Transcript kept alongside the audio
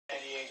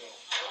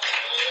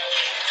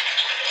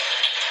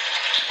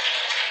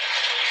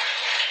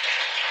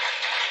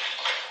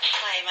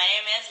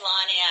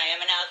Lonnie. I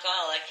am an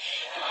alcoholic.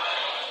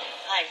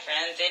 Hi,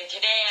 friends. And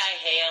today I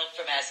hail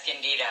from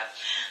Escondido,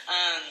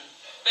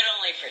 but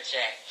only for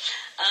today.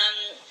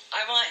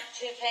 I want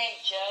to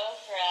thank Joe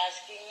for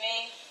asking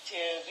me to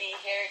be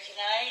here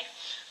tonight.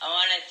 I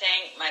want to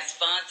thank my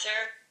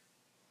sponsor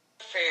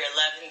for your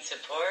love and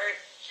support.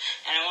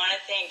 And I want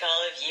to thank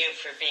all of you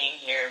for being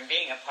here and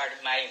being a part of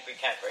my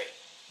recovery.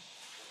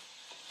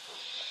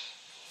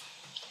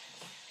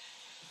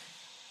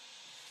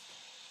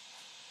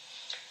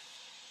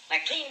 My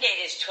clean date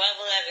is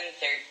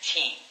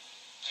 12/11/13.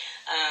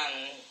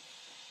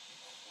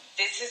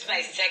 This is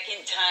my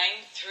second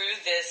time through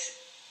this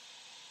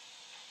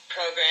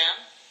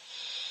program.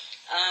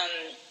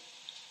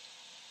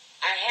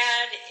 I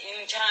had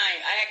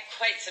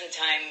quite some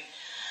time.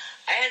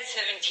 I had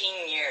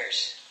 17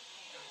 years,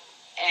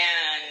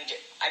 and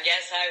I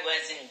guess I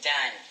wasn't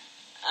done.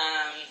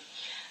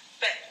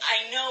 But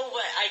I know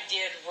what I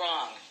did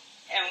wrong.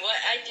 And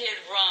what I did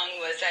wrong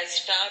was I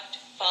stopped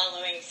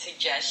following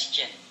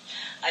suggestion.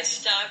 I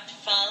stopped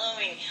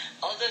following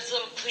all those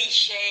little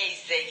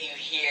cliches that you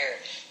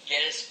hear.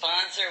 Get a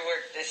sponsor,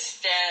 work the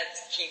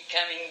steps, keep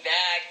coming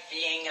back,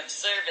 being of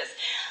service.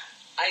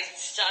 I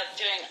stopped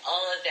doing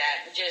all of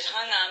that and just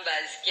hung on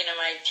by the skin of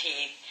my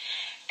teeth.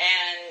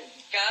 And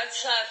God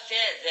saw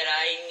fit that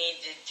I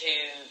needed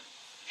to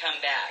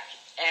come back.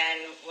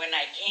 And when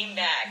I came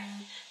back,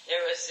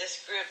 there was this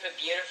group of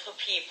beautiful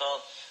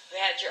people who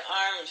had your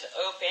arms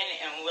open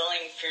and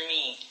willing for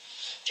me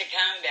to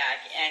come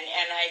back,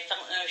 and I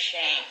felt no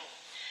shame.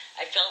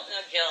 I felt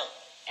no guilt,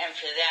 and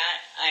for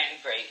that, I am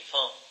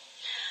grateful.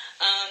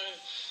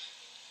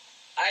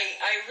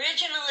 I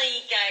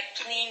originally got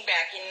clean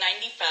back in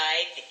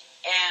 95,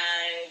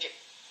 and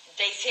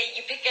they say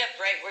you pick up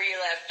right where you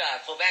left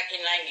off. Well, back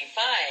in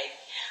 95,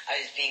 I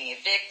was being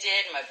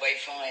evicted, my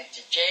boyfriend went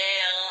to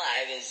jail,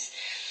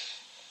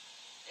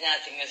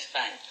 nothing was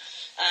fun.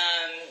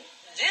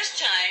 This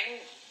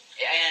time,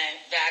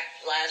 and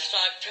back last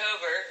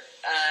October,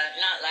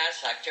 not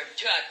last October,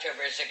 2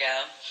 Octobers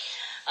ago,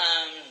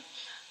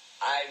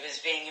 I was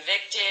being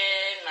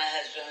evicted, my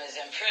husband was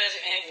in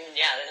prison, and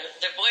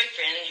the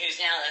boyfriend, who's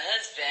now the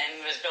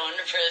husband, was going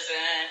to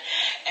prison,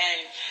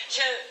 and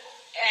so,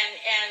 and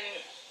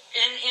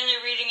in the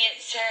reading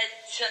it said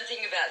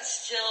something about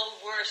still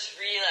worse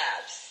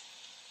relapse,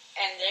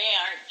 and they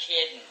aren't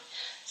kidding.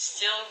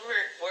 Still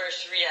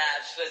worse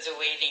relapse was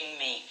awaiting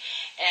me,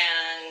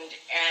 and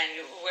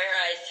where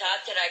I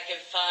thought that I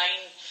could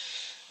find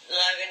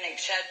love and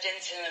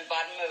acceptance in the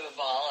bottom of a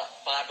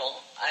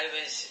bottle, I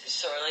was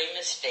sorely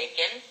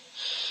mistaken.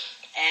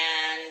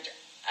 And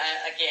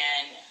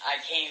again, I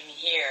came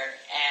here,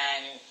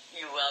 and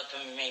you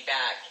welcomed me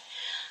back.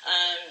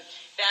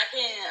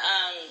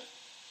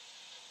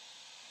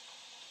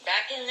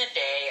 Back in the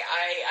day,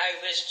 I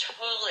was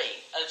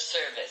totally of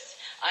service.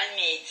 I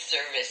made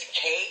service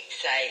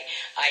cakes.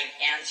 I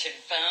answered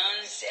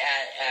phones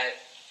at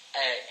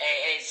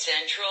AA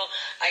Central.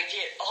 I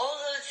did all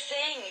those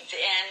things,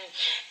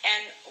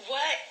 and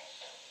what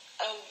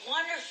a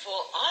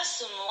wonderful,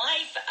 awesome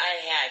life I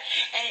had.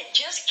 And it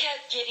just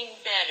kept getting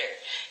better.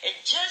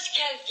 It just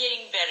kept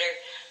getting better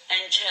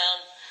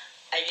until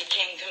I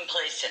became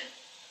complacent.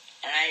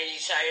 And I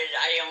decided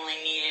I only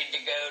needed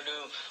to go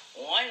to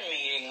one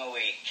meeting a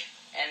week.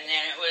 And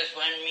then it was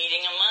one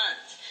meeting a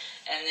month.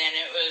 And then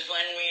it was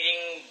one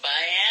meeting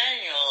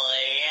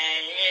biannually.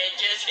 And it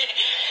just,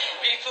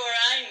 before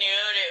I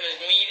knew it, it was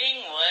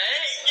meeting what?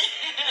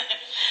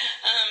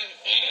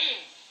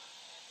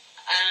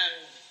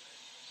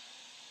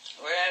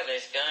 Where I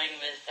was going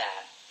with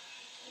that.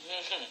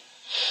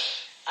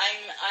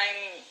 I'm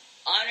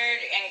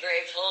honored and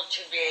grateful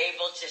to be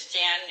able to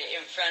stand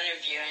in front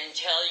of you and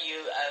tell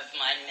you of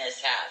my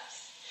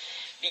mishaps.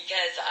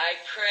 Because I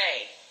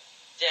pray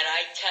that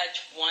I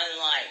touch one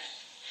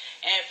life.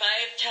 And if I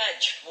have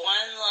touched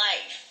one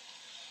life,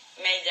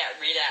 made that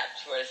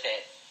relapse worth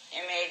it.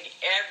 It made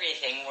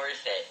everything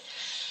worth it.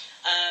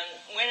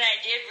 When I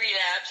did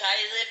relapse, I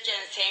lived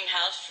in the same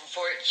house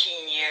for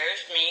 14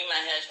 years, me, my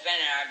husband,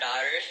 and our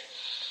daughters.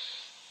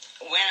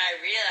 When I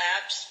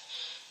relapsed,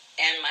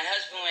 and my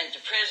husband went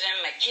to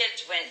prison, my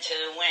kids went to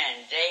the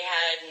wind. They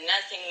had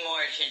nothing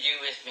more to do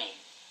with me.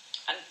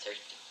 I'm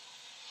thirsty.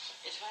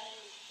 Is one of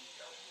these?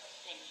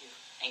 Thank you.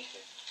 Thank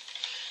you.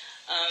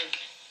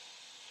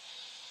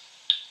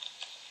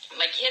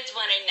 My kids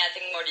wanted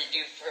nothing more to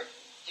do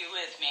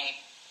with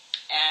me,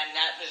 and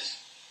that was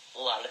a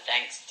lot of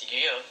thanks to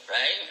you,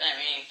 right? I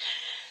mean,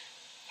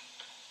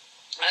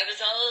 I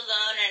was all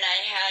alone, and I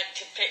had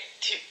to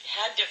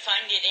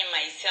find it in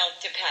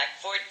myself to pack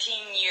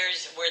 14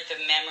 years worth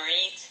of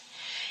memories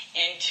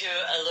into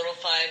a little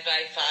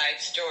 5x5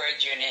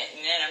 storage unit,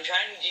 and then I'm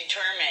trying to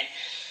determine,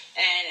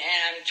 and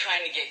I'm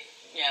trying to get,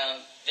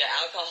 the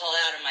alcohol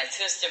out of my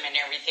system and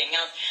everything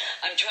else.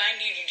 I'm trying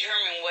to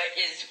determine what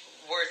is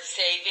worth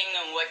saving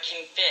and what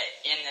can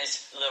fit in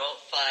this little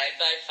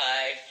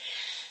 5x5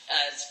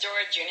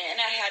 storage unit,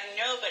 and I had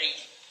nobody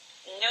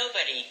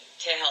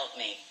to help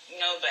me.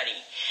 Nobody.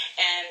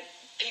 And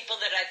people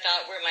that I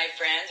thought were my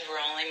friends were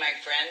only my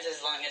friends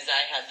as long as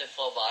I had the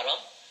full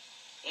bottle.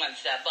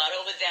 Once that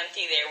bottle was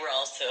empty, they were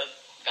also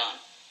gone.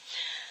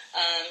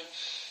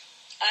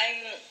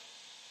 I'm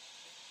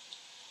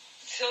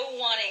so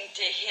wanting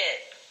to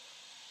hit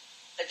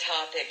a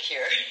topic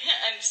here.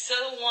 I'm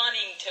so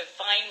wanting to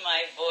find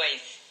my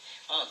voice.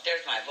 Well,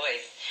 there's my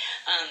voice.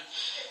 I'm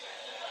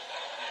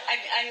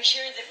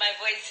sure that my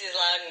voice is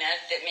loud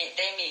enough that they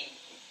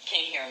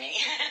can hear me.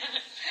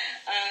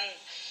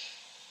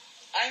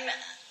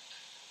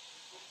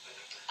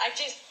 I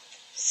just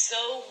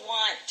so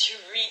want to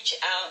reach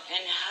out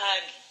and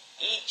hug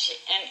each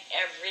and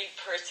every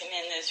person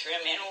in this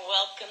room and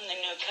welcome the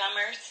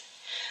newcomers.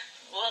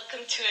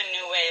 Welcome to a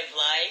new way of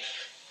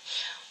life.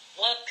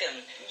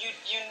 Welcome.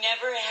 You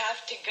never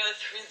have to go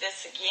through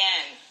this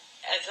again,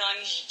 as long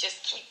as you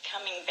just keep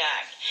coming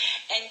back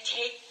and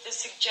take the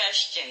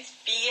suggestions,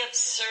 be of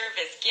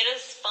service, get a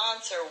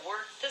sponsor,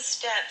 work the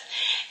steps,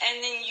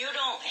 and then you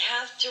don't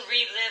have to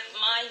relive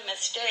my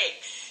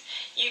mistakes.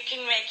 You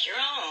can make your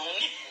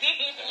own.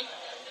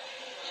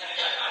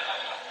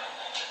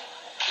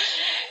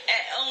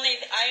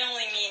 I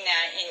only mean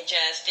that in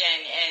jest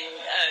and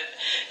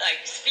like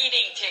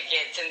speeding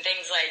tickets and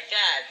things like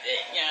that,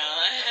 you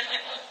know.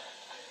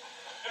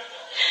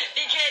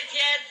 Because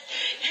yes,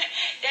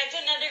 that's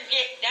another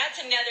gift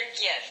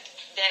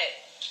that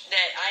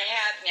I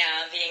have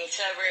now, being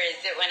sober, is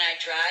that when I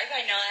drive,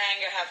 I no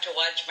longer have to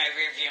watch my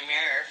rearview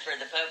mirror for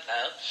the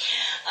popo.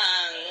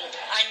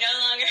 I no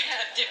longer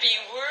have to be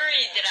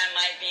worried that I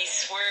might be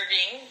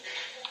swerving,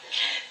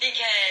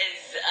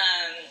 because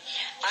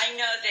I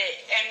know that,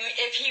 and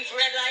if he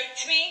red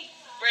lights me,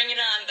 bring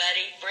it on,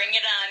 buddy, bring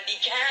it on,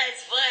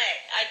 because what?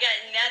 I've got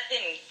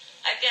nothing.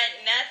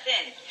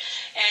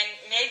 And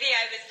maybe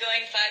I was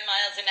going 5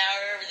 miles an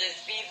hour over the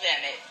speed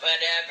limit,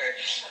 whatever.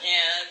 You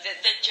know,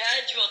 the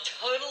judge will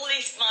totally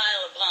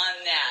smile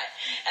upon that,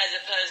 as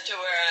opposed to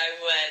where I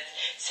was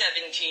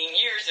 17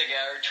 years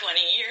ago or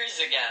 20 years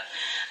ago.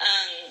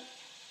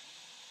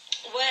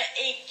 What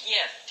a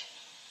gift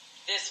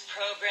this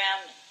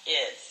program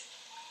is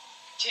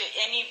to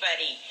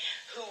anybody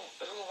who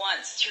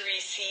wants to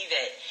receive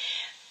it.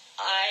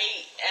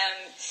 I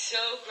am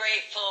so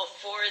grateful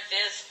for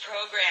this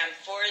program,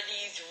 for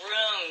these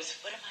rooms.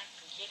 What am I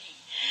forgetting?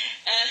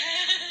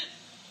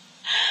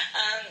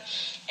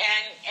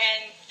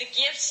 And the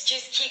gifts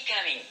just keep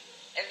coming.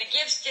 And the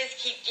gifts just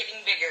keep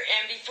getting bigger.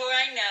 And before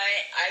I know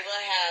it, I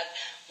will have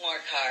more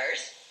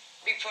cars.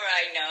 Before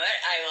I know it,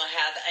 I will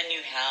have a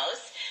new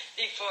house.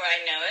 Before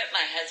I know it,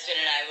 my husband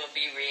and I will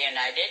be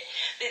reunited.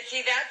 But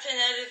see, that's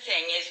another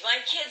thing, is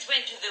my kids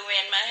went to the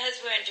wind, my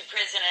husband went to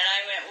prison, and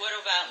I went, what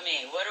about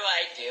me? What do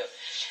I do?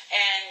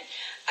 And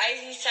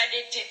I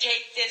decided to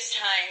take this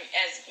time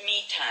as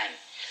me time.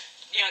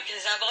 You know,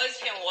 because I've always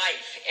been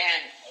wife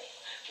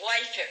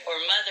or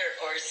mother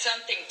or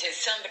something to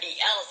somebody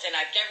else, and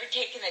I've never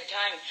taken the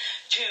time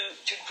to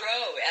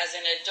grow as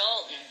an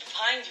adult and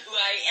find who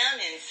I am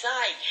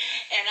inside.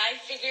 And I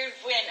figured,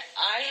 when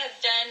I have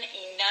done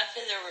enough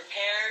of the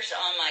repairs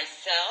on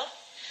myself,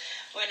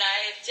 when I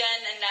have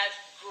done enough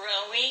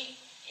growing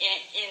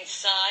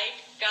inside,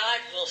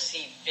 God will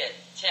see fit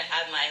to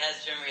have my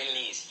husband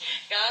released.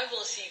 God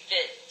will see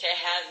fit to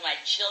have my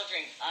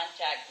children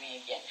contact me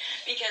again.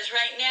 Because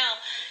right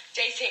now,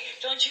 they say,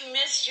 don't you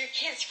miss your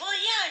kids? Well,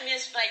 yeah, I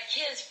miss my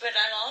kids, but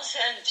I'm also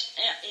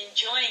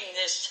enjoying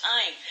this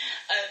time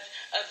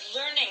of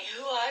learning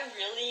who I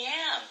really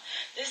am.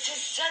 This is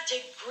such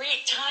a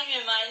great time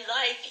in my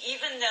life,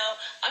 even though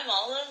I'm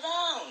all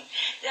alone.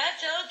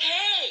 That's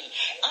okay.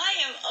 I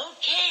am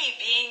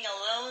okay being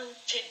alone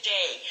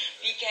today,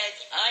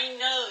 because I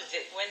know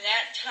that when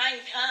that time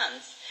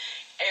comes,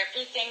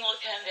 everything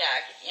will come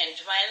back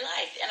into my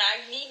life, and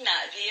I need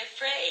not be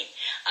afraid.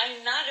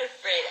 I'm not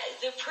afraid.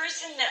 The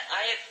person that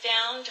I have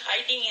found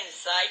hiding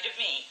inside of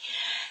me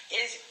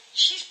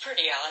she's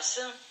pretty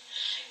awesome.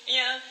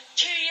 You know,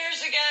 2 years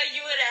ago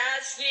you would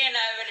ask me and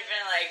I would have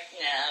been like,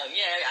 no,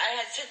 you know,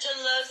 I had such a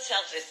low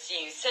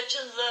self-esteem, such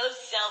a low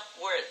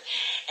self-worth.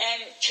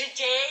 And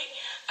today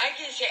I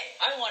can say,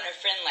 I want a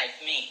friend like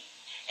me.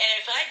 And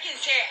if I can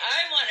say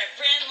I want a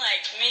friend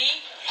like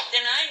me,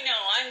 then I know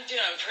I'm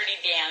doing pretty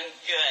damn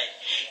good,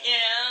 you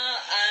know.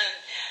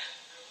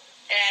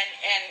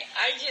 And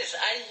I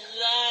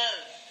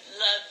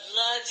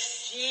love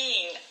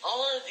seeing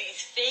all of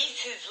these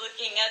faces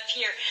looking up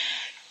here,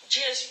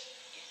 just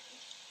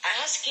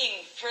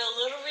asking for a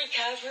little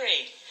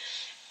recovery,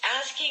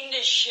 asking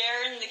to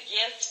share in the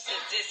gifts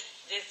that this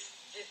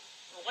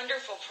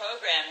wonderful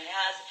program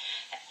has,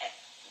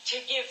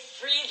 to give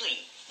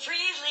freely.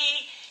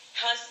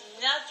 Costs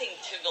nothing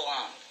to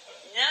belong.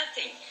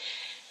 Nothing.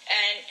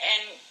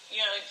 And you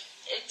know,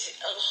 it's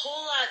a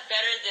whole lot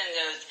better than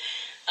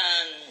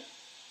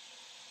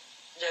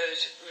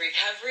those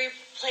recovery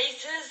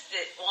places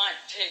that want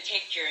to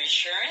take your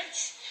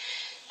insurance.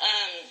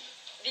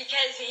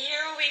 Because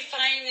here we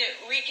find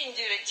that we can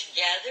do it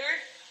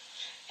together,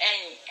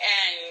 and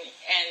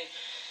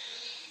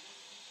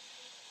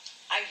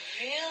I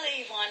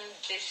really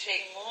wanted to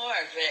say more,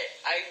 but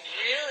I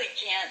really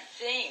can't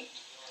think.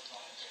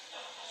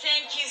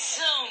 thank you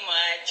so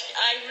much.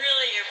 I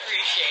really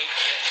appreciate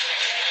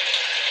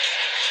you.